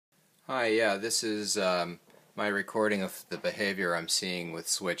Hi, yeah, this is my recording of the behavior I'm seeing with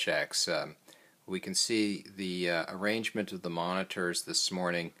Switchx. We can see the arrangement of the monitors this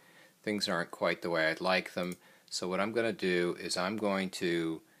morning. Things aren't quite the way I'd like them, so what I'm going to do is I'm going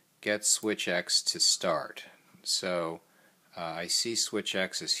to get Switchx to start. So I see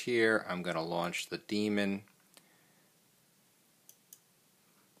Switchx is here. I'm going to launch the daemon.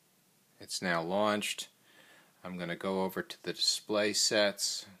 It's now launched. I'm going to go over to the display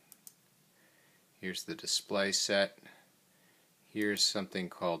sets. Here's the display set. Here's something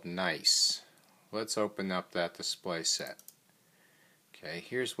called nice. Let's open up that display set. Okay,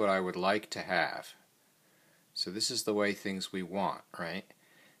 here's what I would like to have. So this is the way things we want, right?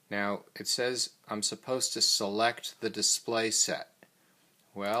 Now it says I'm supposed to select the display set.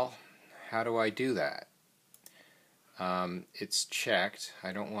 Well, how do I do that? It's checked.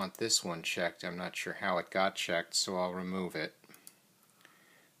 I don't want this one checked. I'm not sure how it got checked, so I'll remove it.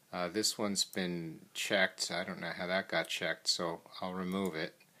 This one's been checked. I don't know how that got checked, so I'll remove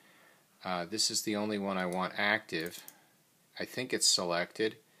it. This is the only one I want active. I think it's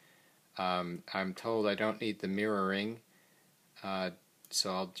selected. I'm told I don't need the mirroring,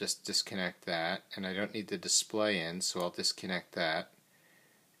 so I'll just disconnect that. And I don't need the display in, so I'll disconnect that.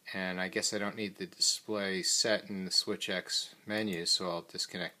 And I guess I don't need the display set in the Switchx menu, so I'll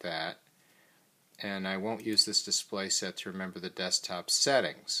disconnect that. And I won't use this display set to remember the desktop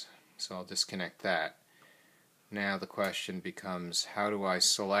settings, so I'll disconnect that. Now the question becomes, how do I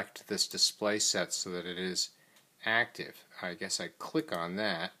select this display set so that it is active? I guess I click on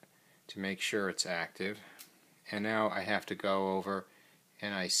that to make sure it's active, and now I have to go over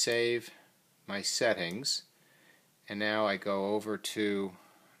and I save my settings, and now I go over to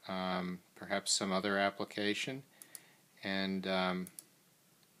perhaps some other application, and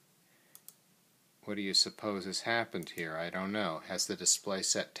what do you suppose has happened here? I don't know. Has the display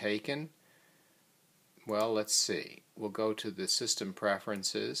set taken? Well, let's see. We'll go to the System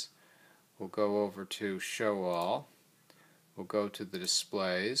Preferences. We'll go over to Show All. We'll go to the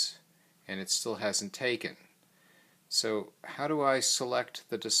Displays, and it still hasn't taken. So how do I select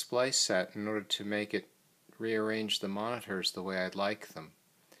the display set in order to make it rearrange the monitors the way I'd like them?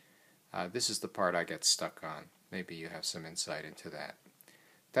 This is the part I get stuck on. Maybe you have some insight into that.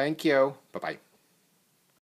 Thank you. Bye-bye.